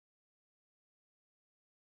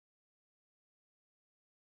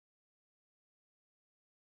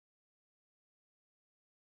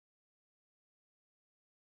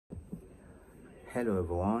Hello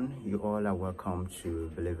everyone, you all are welcome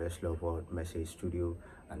to Believers Love World Message Studio,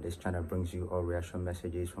 and this channel brings you all reaction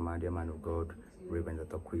messages from our dear man of God, Reverend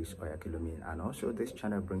Dr. OYAKHILOME, and also this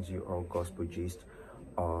channel brings you all gospel gist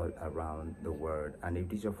all around the world. And if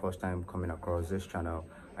this is your first time coming across this channel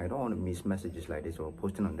and you don't want to miss messages like this or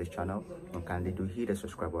posting on this channel, then kindly do hit the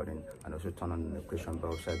subscribe button and also turn on the notification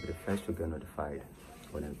bell so you'll be the first to get notified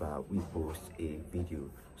whenever we post a video.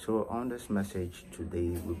 So on this message today,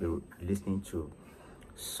 we'll be listening to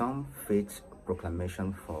some faith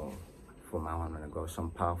proclamation from our man of God,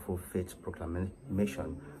 some powerful faith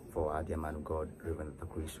proclamation for our dear man of God, Reverend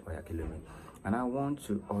Dr. OYAKHILOME. And I want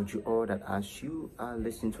to urge you all that as you are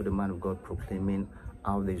listening to the man of God proclaiming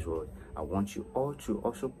out these words, I want you all to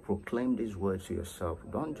also proclaim these words to yourself.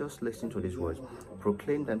 Don't just listen to these words,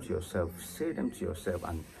 proclaim them to yourself, say them to yourself,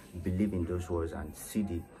 and believe in those words and see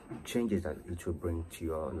the changes that it will bring to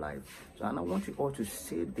your life. So, and I want you all to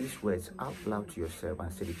say these words out loud to yourself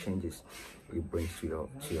and see the changes it brings to your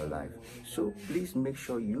life. So please make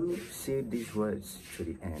sure you say these words to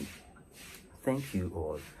the end. Thank you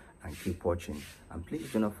all, and keep watching. And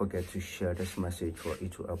please do not forget to share this message, for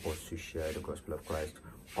it will help us to share the gospel of Christ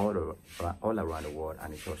all around the world,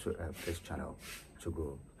 and it also helps this channel to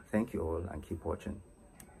grow. Thank you all, and keep watching.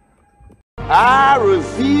 I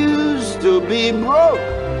refuse to be broke.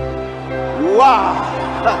 Wow.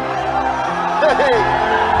 Hey.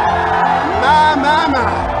 My.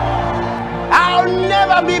 I'll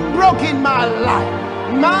never be broke in my life.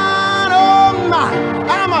 Man, oh man,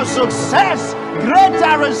 I'm a success.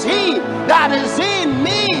 Greater is he that is in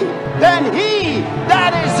me than he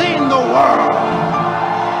that is in the world.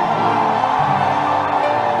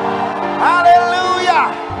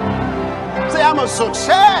 Hallelujah. Say, I'm a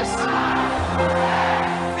success.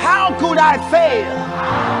 How could I fail?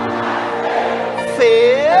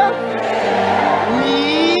 Fail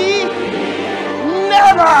me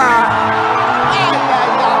never.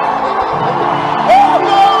 Oh,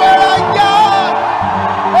 glory to God.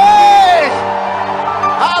 Hey,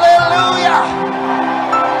 hallelujah.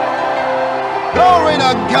 Glory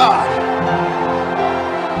to God.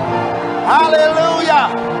 Hallelujah.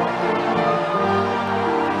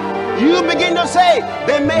 You begin to say,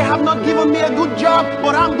 they may have not given me a good job,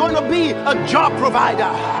 but I'm going to be a job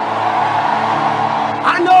provider.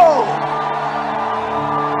 I know.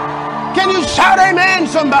 Can you shout amen,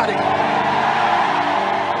 somebody?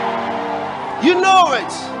 You know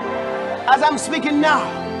it. As I'm speaking now,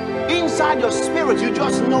 inside your spirit, you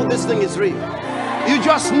just know this thing is real. You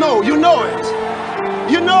just know. You know it.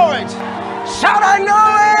 You know it. Shout, I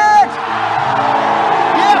know it.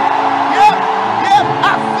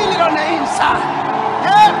 I feel it on the inside.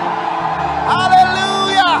 Yeah.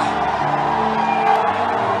 Hallelujah.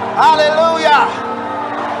 Hallelujah.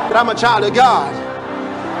 That I'm a child of God.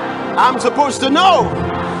 I'm supposed to know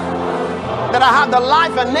that I have the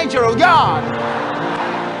life and nature of God.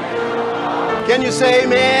 Can you say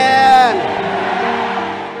amen?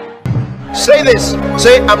 Say this.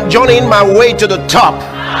 Say, I'm journeying my way to the top.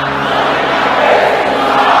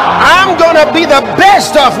 I'm gonna be the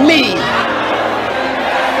best of me.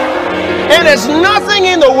 And there's nothing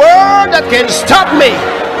in the world that can stop me.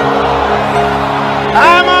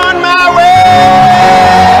 I'm on my way.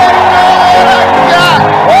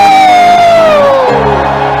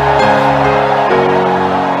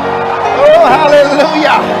 Oh,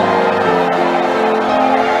 hallelujah.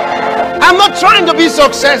 I'm not trying to be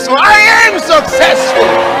successful. I am successful.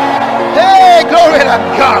 Hey, glory to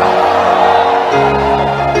God.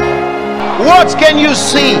 What can you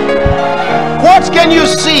see? What can you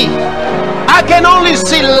see? I can only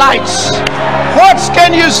see lights. What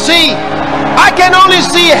can you see? I can only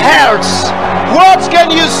see health. What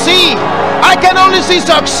can you see? I can only see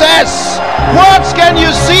success. What can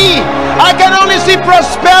you see? I can only see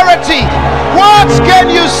prosperity. What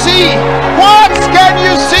can you see? What can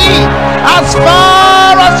you see? As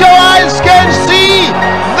far as your eyes can see,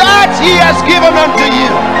 that he has given unto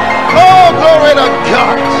you. Oh, glory to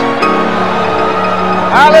God.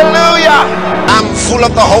 Hallelujah. I'm full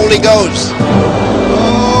of the Holy Ghost.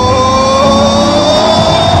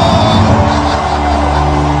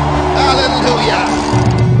 Hallelujah.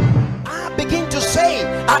 I begin to say,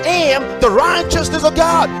 I am the righteousness of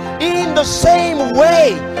God. In the same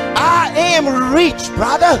way, I am rich,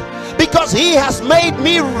 brother, because he has made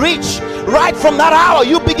me rich. Right from that hour,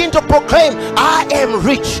 you begin to proclaim, I am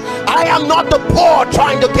rich. I am not the poor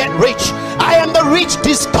trying to get rich. I am the rich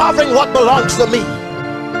discovering what belongs to me.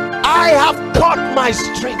 I have cut my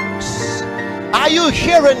strings. Are you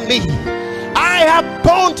hearing me? I have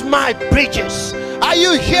burnt my bridges. Are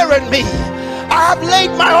you hearing me? I have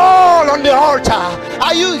laid my all on the altar.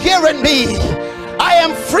 Are you hearing me?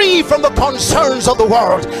 am free from the concerns of the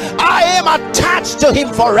world. I am attached to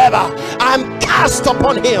him forever. I'm cast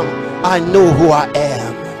upon him. I know who I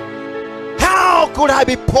am. How could I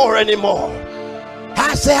be poor anymore?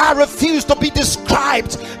 I say I refuse to be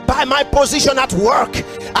described by my position at work.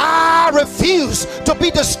 I refuse to be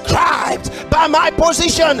described by my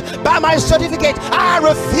position, by my certificate. I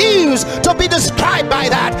refuse to be described by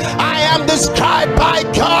that. I am described by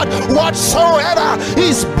God. Whatsoever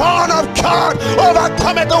is born of God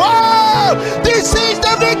overcometh the world. This is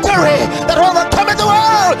the victory that overcometh the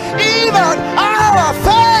world, even our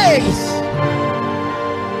faith.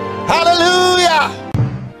 Hallelujah.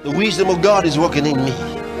 The wisdom of God is working in me,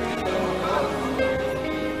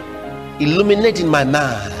 illuminating my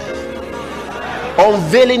mind,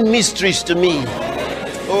 unveiling mysteries to me.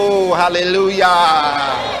 Oh, hallelujah.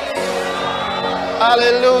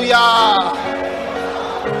 Hallelujah.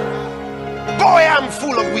 Boy, I'm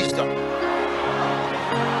full of wisdom.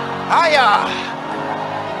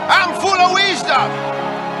 I'm full of wisdom.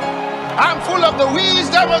 I'm full of the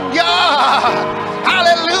wisdom of God.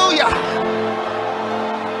 Hallelujah.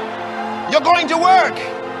 You're going to work.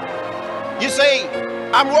 You say,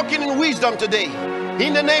 I'm walking in wisdom today.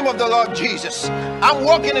 In the name of the Lord Jesus, I'm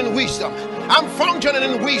walking in wisdom. I'm functioning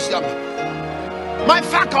in wisdom. My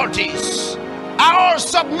faculties are all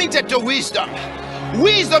submitted to wisdom.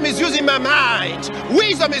 Wisdom is using my mind.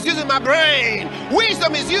 Wisdom is using my brain.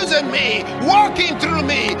 Wisdom is using me, walking through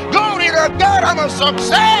me. Glory to God, I'm a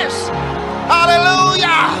success.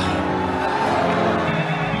 Hallelujah.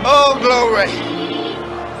 Oh, glory.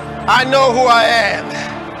 I know who I am.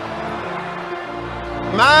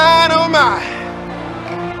 Man, oh my.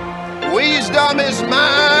 Wisdom is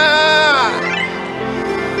mine.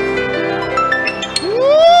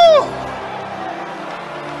 Woo!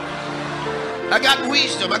 I got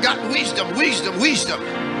wisdom. I got wisdom. Wisdom.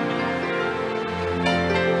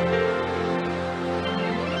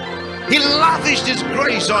 He lavished his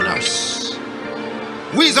grace on us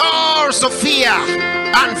with all Sophia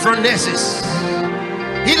and Phronesis.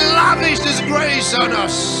 He lavished his grace on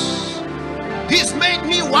us. He's made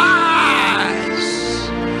me wise.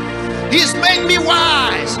 He's made me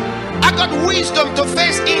wise. I got wisdom to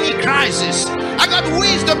face any crisis. I got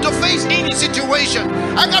wisdom to face any situation.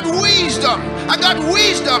 I got wisdom. I got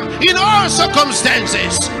wisdom in all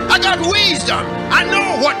circumstances. I got wisdom. I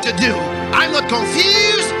know what to do. I'm not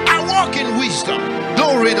confused. I walk in wisdom.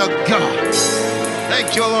 Glory to God.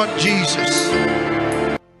 Thank you, Lord Jesus.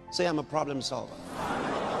 Say, I'm a problem solver.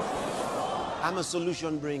 I'm a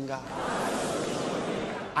solution bringer.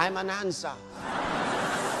 I'm an answer.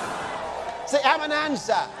 Say, I'm an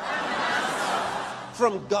answer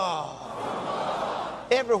from God.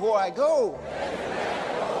 Everywhere I go,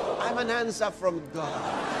 I'm an answer from God.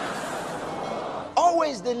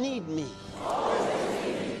 Always they need me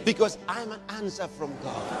because I'm an answer from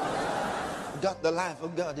God. Got the life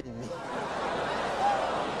of God in me.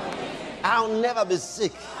 I'll never be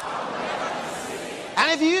sick.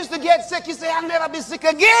 And if you used to get sick, you say, I'll never be sick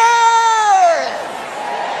again.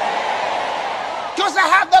 Because I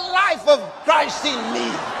have the life of Christ in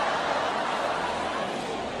me.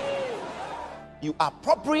 You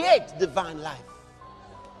appropriate divine life.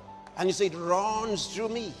 And you say, it runs through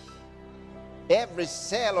me. Every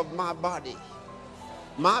cell of my body.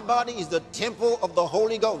 My body is the temple of the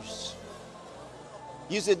Holy Ghost.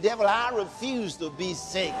 You say, devil, I refuse to be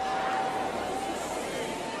sick.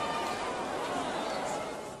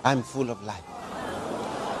 I'm full of life.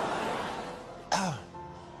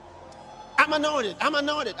 I'm anointed. I'm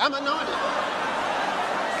anointed. I'm anointed.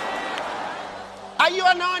 Are you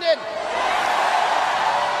anointed?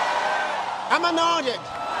 I'm anointed.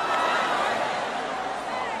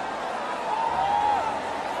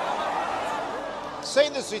 Say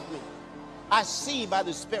this with me. I see by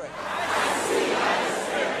the Spirit.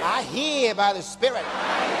 I hear by the Spirit.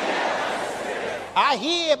 I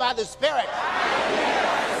hear by the Spirit.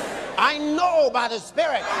 I know by the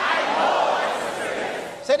Spirit.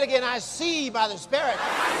 Say it again. I see by the Spirit.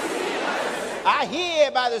 I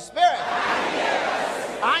hear by the Spirit.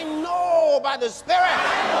 I know by the Spirit.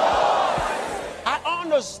 I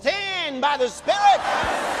understand by the Spirit.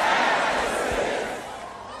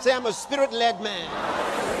 Say, I'm a spirit-led man.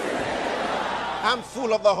 I'm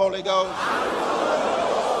full of the Holy Ghost.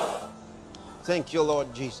 Thank you,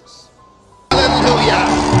 Lord Jesus. Hallelujah.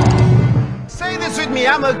 Say this with me.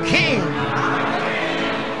 I'm a king.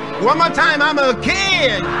 One more time. I'm a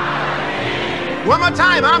king. One more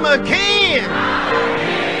time. I'm a king.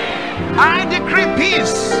 I decree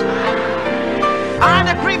peace. I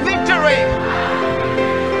decree victory.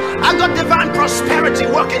 I got divine prosperity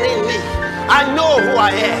working in me. I know who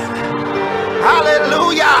I am.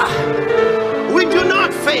 Hallelujah. We do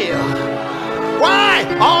not fail. Why?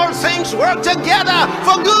 All things work together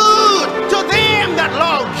for good to them that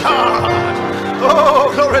love God.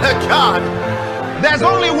 Oh, glory to God. There's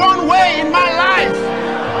only one way in my life.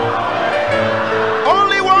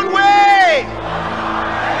 Only one way.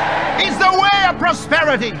 It's the way of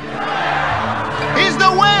prosperity. It's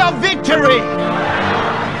the way of victory.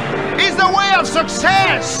 It's the way of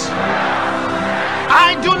success.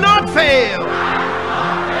 I do not fail.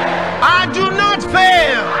 I do not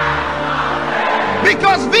fail.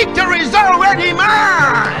 Because victory is already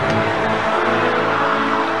mine.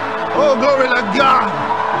 Oh, glory to God.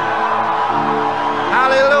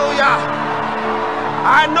 Hallelujah.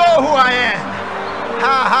 I know who I am.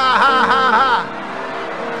 Ha, ha, ha, ha, ha.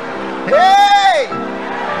 Hey!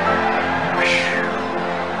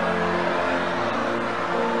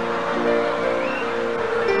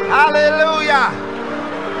 Hallelujah.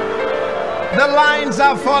 The lines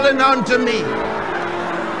are falling onto me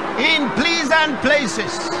in pleasant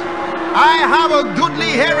places. I have a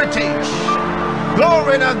goodly heritage.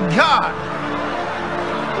 Glory to God.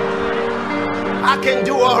 I can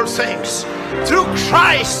do all things through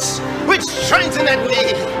Christ which strengtheneth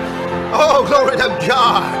me. Oh, glory to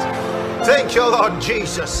God. Thank you, Lord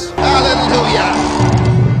Jesus. Hallelujah.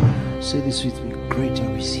 Say this with me.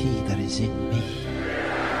 Greater is he that is in me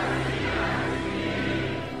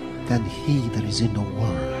than he that is in the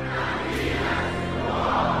world.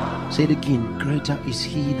 Say it again. Greater is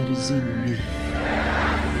he that is in me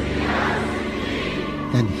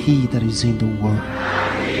than he that is in the world.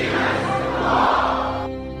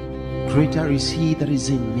 Greater is he that is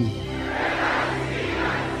in me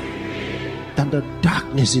than the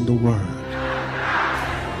darkness in the world.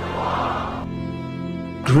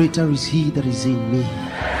 Greater is he that is in me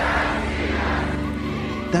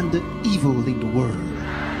than the evil in the world.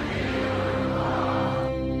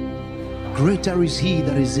 Greater is he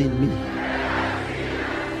that is in me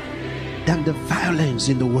than the violence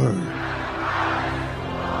in the world.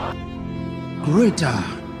 Greater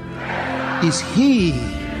is he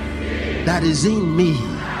that is in me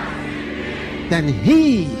than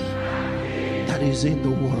he that is in the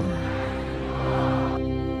world.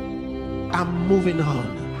 I'm moving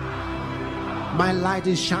on. My light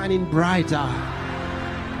is shining brighter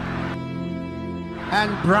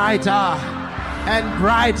and brighter and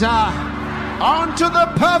brighter unto the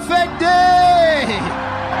perfect day.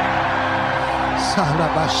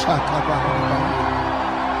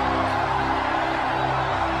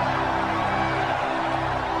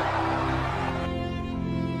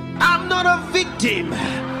 I'm not a victim.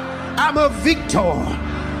 I'm a victor.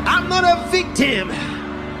 I'm not a victim.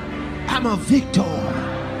 I'm a victor.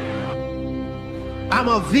 I'm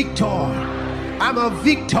a victor. I'm a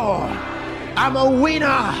victor. I'm a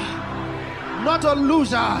winner, not a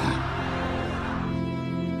loser.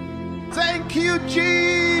 Thank you,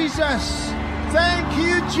 Jesus. Thank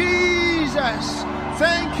you, Jesus.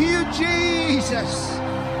 Thank you, Jesus.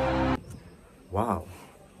 Wow,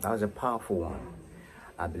 that was a powerful one.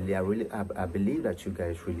 I believe that you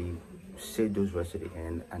guys really said those words to the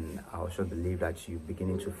end, and I also believe that you're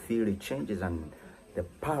beginning to feel the changes and the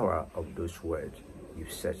power of those words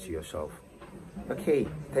you've said to yourself. Okay,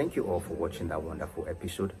 thank you all for watching that wonderful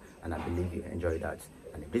episode, and I believe you enjoyed that.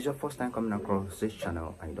 And if this is your first time coming across this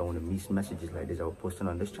channel and you don't want to miss messages like this I will posting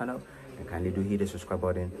on this channel, then kindly do hit the subscribe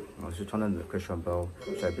button and also turn on the notification bell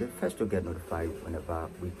so you'll be the first to get notified whenever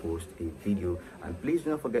we post a video. And please do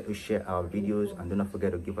not forget to share our videos, and do not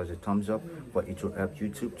forget to give us a thumbs up, for it will help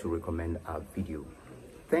YouTube to recommend our video.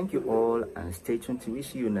 Thank you all, and stay tuned till we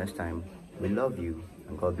see you next time. We love you,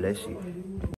 and God bless you.